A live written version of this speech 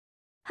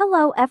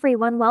Hello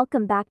everyone,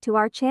 welcome back to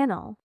our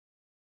channel.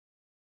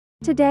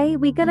 Today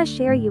we gonna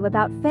share you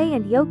about Faye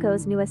and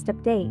Yoko's newest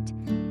update.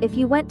 If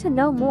you want to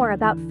know more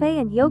about Faye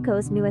and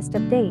Yoko's newest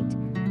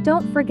update,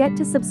 don't forget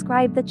to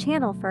subscribe the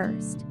channel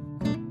first.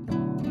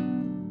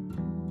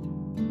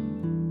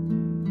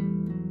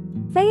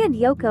 Faye and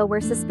Yoko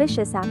were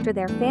suspicious after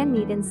their fan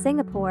meet in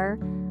Singapore,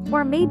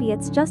 or maybe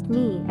it's just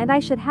me and I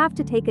should have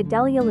to take a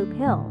Delialu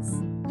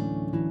pills.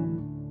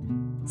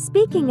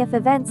 Speaking of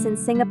events in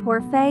Singapore,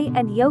 Faye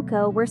and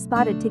Yoko were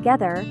spotted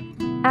together,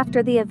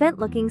 after the event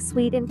looking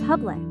sweet in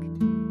public.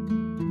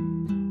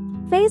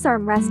 Faye's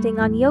arm resting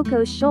on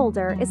Yoko's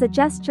shoulder is a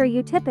gesture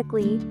you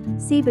typically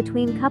see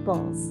between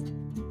couples.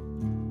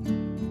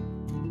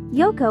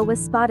 Yoko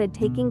was spotted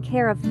taking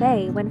care of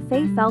Faye when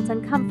Faye felt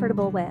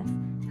uncomfortable with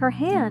her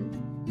hand.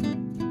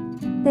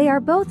 They are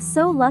both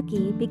so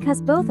lucky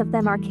because both of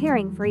them are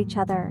caring for each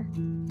other.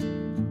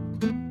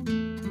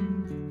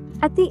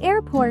 At the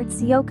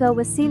airports, Yoko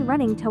was seen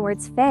running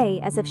towards Faye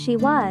as if she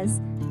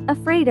was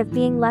afraid of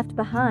being left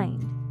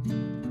behind.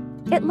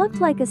 It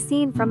looked like a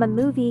scene from a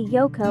movie.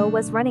 Yoko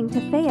was running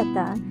to Faye at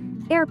the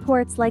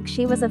airports like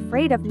she was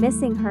afraid of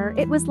missing her.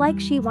 It was like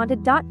she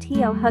wanted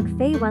to hug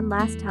Faye one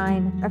last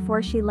time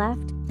before she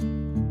left.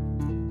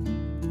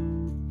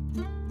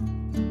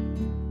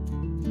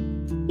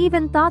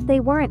 Even thought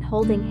they weren't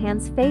holding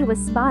hands. Faye was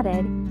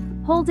spotted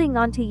holding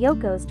onto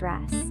Yoko's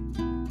dress.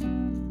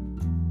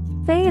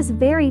 Faye is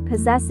very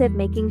possessive,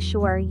 making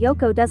sure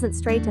Yoko doesn't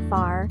stray too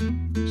far.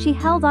 She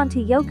held onto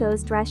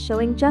Yoko's dress,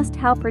 showing just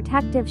how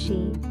protective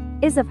she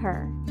is of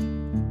her.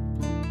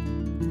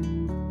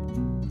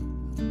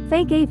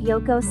 Faye gave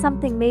Yoko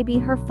something, maybe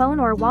her phone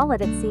or wallet.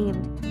 It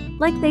seemed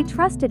like they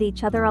trusted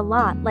each other a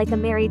lot, like a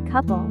married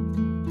couple.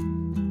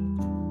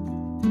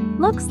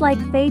 Looks like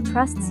Faye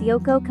trusts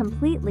Yoko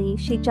completely.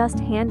 She just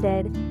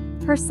handed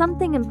her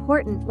something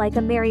important, like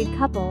a married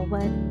couple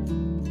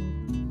would.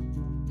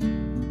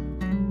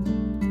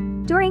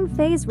 During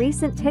Faye's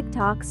recent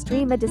TikTok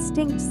stream, a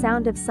distinct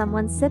sound of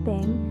someone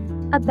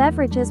sipping a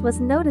beverage was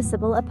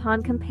noticeable.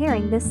 Upon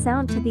comparing this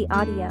sound to the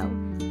audio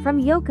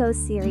from Yoko's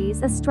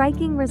series, a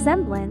striking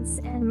resemblance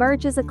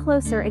emerges. A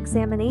closer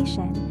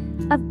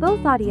examination of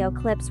both audio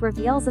clips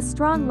reveals a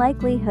strong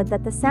likelihood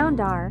that the sound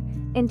are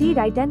indeed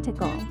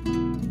identical.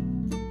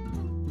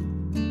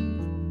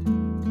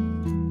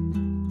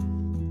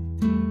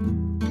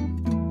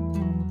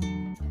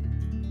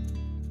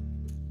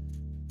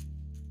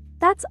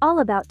 That's all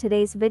about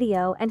today's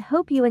video and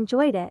hope you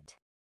enjoyed it.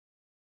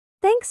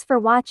 Thanks for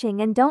watching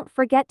and don't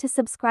forget to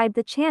subscribe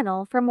the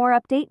channel for more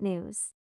update news.